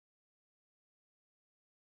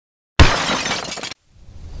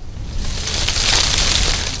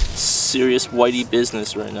Serious whitey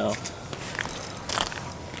business right now.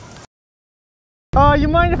 You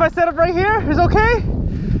mind if I set up right here? Is it okay?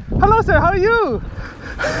 Hello sir, how are you?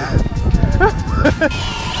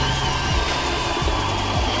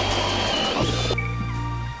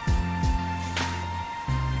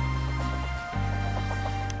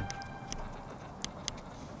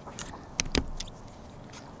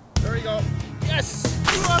 There we go. Yes!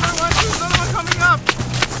 Another one coming up!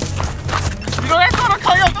 You know that's not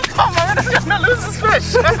coming up, come on, I'm gonna lose this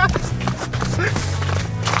fish!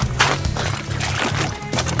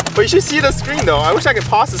 But you should see the screen though. I wish I could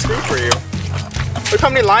pause the screen for you. Look how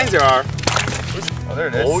many lines there are. Oh, there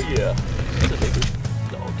it is. Oh yeah. That's a big one.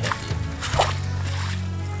 No, can't be.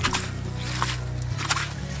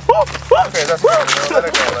 Okay, that's fine. Let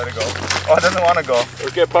it go, let it go. Oh, it doesn't want to go.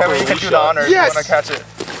 Okay, Kevin, you can do the honors. Yes! You want to catch it.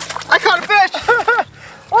 I caught a fish!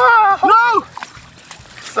 Wow! No!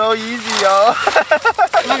 So easy, yo.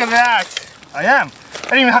 Look at that! I am.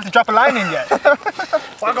 I didn't even have to drop a line in yet.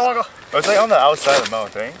 Waggle, waggle. Oh, it's like on the outside of the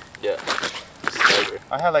mouth, right? Yeah.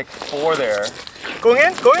 I had like 4 there. Going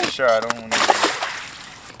in? Going in? Sure, I don't want to.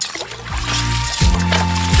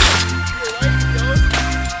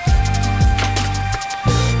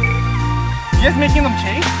 You guys making them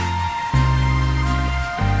chase?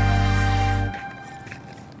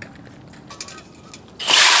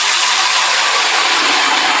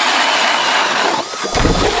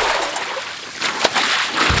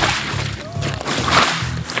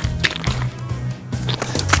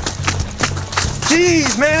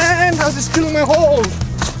 Jeez, man, how's this killing my hole?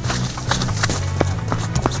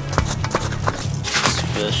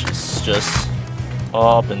 This fish is just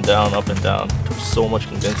up and down, up and down. So much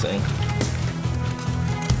convincing.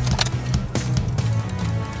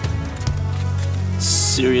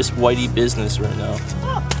 Serious whitey business right now.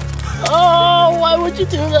 Oh, why would you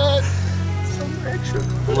do that? Some extra.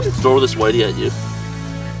 I'm gonna throw this whitey at you.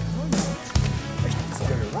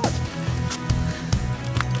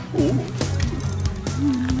 Ooh.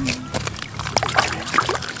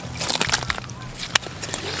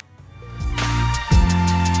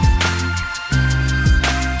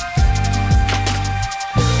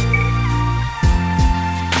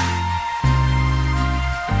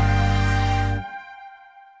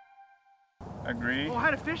 Agree. Oh, I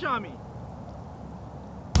had a fish on me.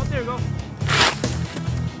 Oh, there you go.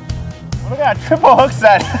 Oh, look at that triple hook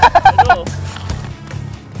set. I know.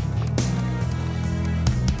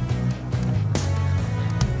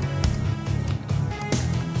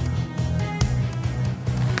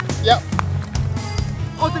 Yep.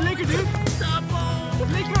 Oh, it's a Laker, dude. It's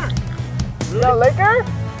Laker. Yeah, Laker?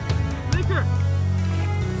 Laker.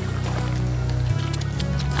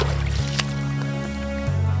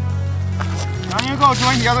 Now you go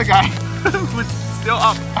join the other guy who's still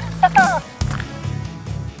up.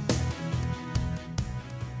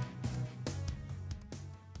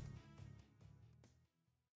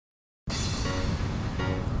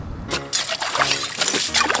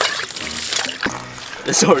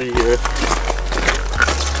 It's already here.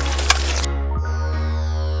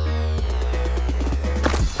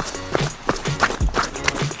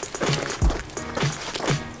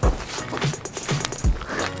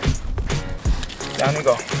 Down you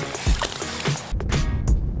go.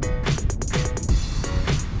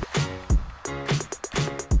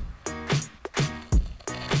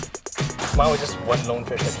 Mine was just one lone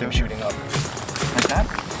fish that's still shooting up. Like that?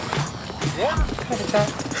 Yeah, like that.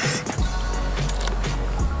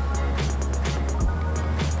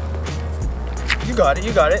 You got it,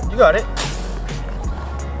 you got it, you got it.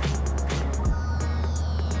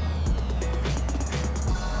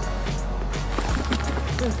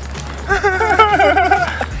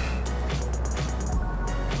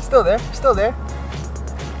 Still there, still there.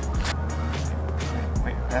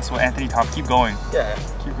 Wait, that's what Anthony taught. Keep going. Yeah.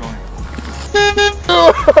 Keep going.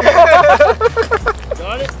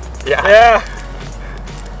 Got it? Yeah. Yeah.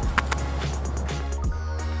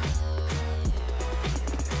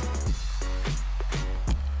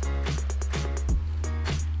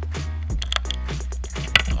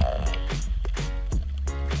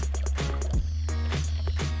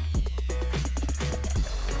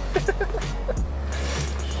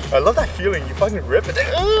 I love that feeling. You fucking rip it.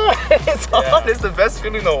 It's hot. It's the best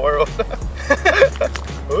feeling in the world.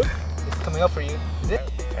 It's coming up for you. Is it?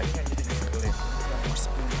 I think I need to use it really. More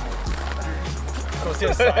spoon. Go to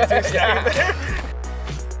the side. Yeah.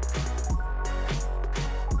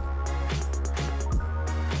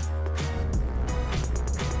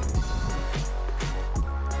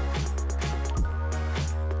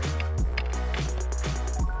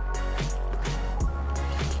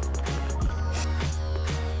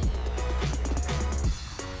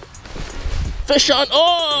 Fish on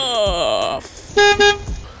off!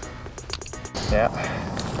 Yeah.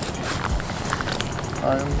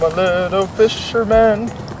 I'm a little fisherman.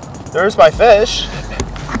 There's my fish.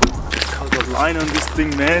 Got the line on this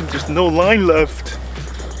thing, man. There's no line left.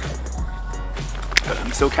 But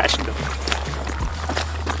I'm still catching them.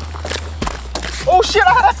 Oh shit,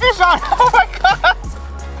 I had a fish on! Oh my god!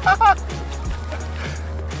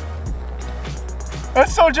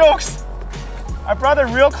 That's so jokes. I brought it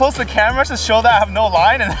real close to the camera to show that I have no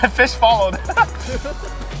line, and the fish followed.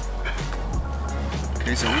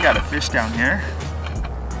 Okay, so we got a fish down here.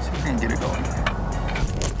 See if we can get it going.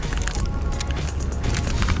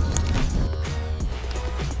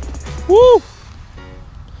 Woo!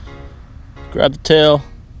 Grab the tail.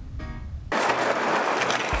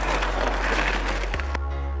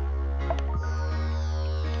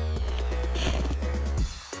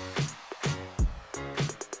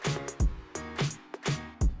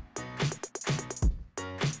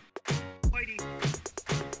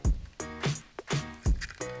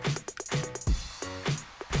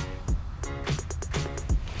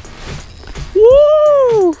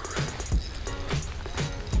 Woo!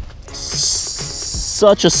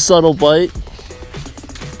 Such a subtle bite.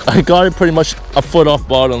 I got it pretty much a foot off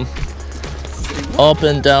bottom. Up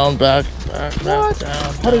and down, back, down.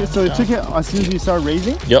 So it took it as soon as you start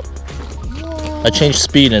raising? Yep. I changed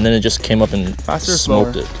speed and then it just came up and Faster or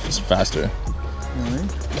smoked slower? it. It's faster. Really?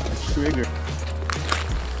 Trigger.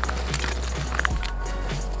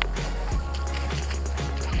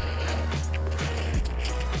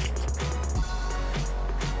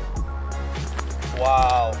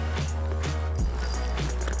 Wow.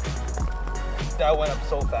 That went up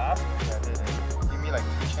so fast. Yeah, it did. Give me like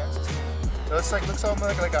 2 chances. It looks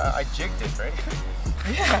almost like I jigged it, right?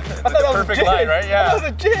 Yeah. I thought that was perfect line, right? Yeah. That was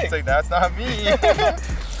a jig. It's like, that's not me.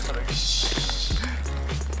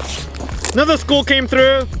 Another school came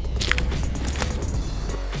through.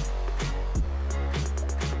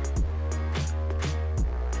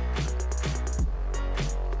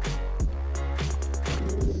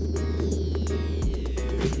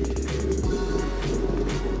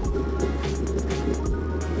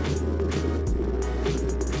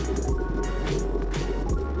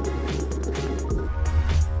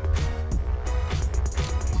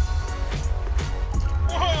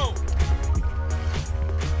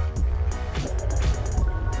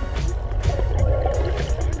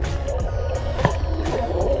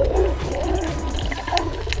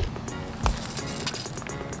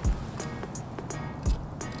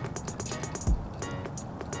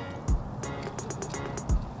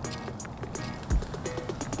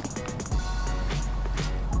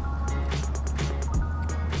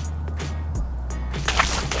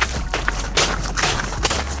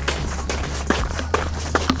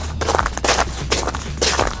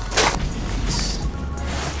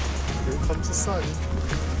 Comes the sun.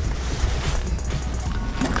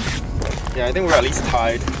 Yeah, I think we're at least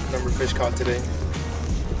tied. Number of fish caught today.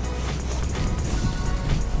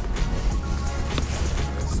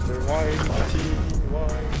 Mr. Whitey.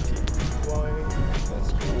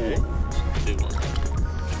 That's cool. Big one.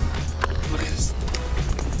 Look at this.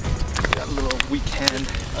 Got a little weak hand.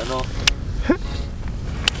 I know.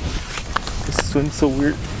 This swim's so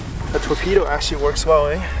weird. A torpedo actually works well,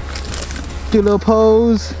 eh? Do a little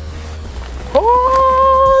pose.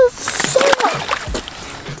 Oh,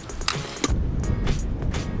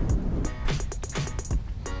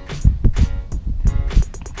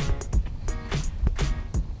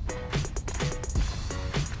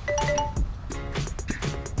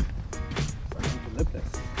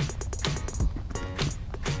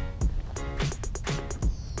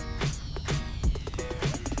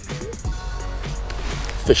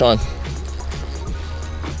 Fish on.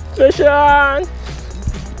 Fish on!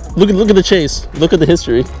 Look at the chase. Look at the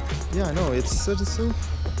history. yeah, I know. It's such a so.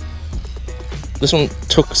 This one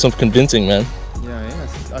took some convincing, man. Yeah,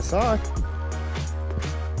 I saw it.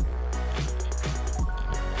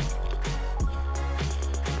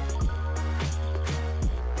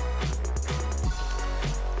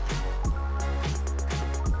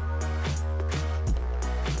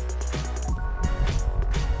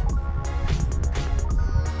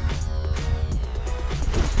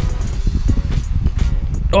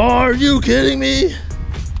 Are you kidding me?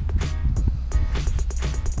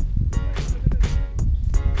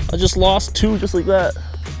 I just lost 2 just like that.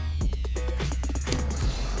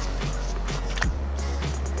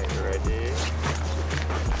 Okay, you ready?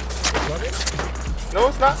 No,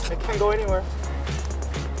 it's not. It can't go anywhere.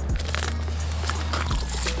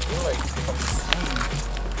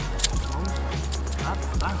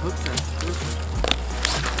 That hook's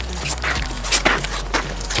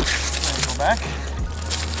back.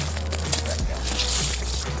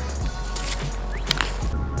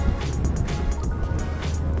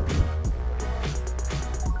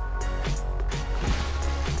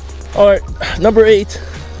 All right, number 8.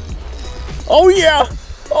 Oh yeah,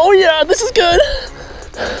 this is good.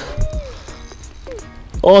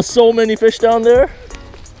 Oh, so many fish down there.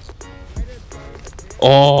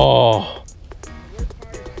 Oh,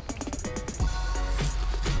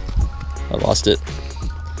 I lost it.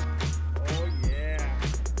 Oh yeah.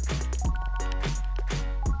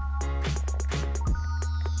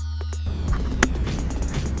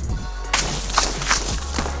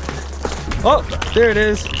 Oh, there it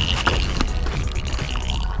is.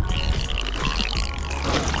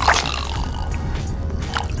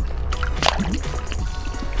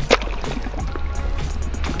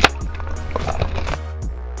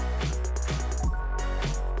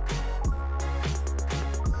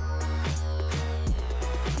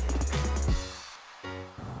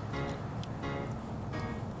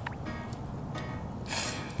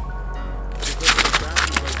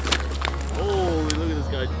 Holy, look at this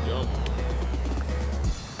guy jump.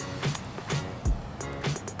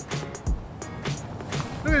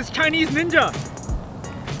 Look at this Chinese ninja.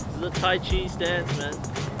 This is a Tai Chi stance, man.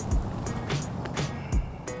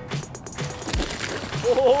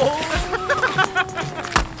 Oh!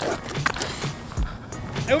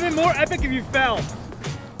 It would have been more epic if you fell.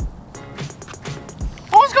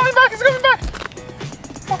 Oh, it's coming back, it's coming back.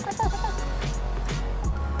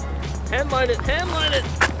 Handline it, handline it.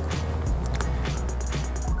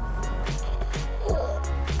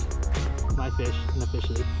 My fish,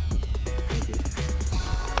 unofficially. Thank you.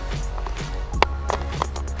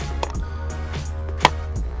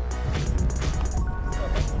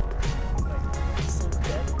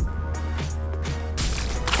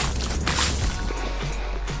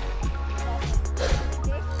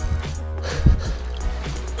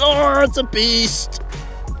 Oh, it's a beast.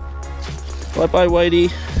 Bye-bye,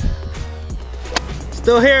 Whitey.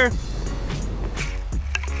 Still here.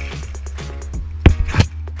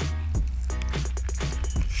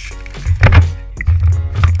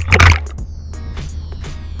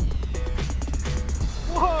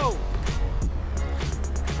 Whoa!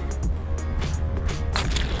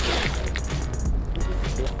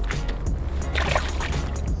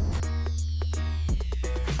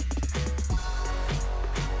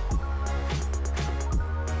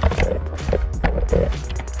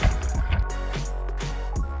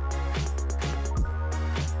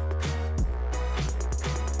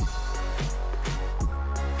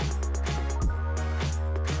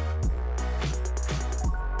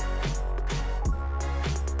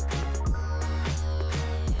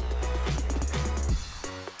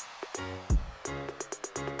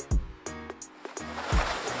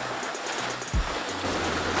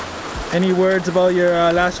 Any words about your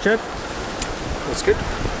last trip? That's good.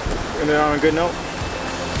 Ended on a good note.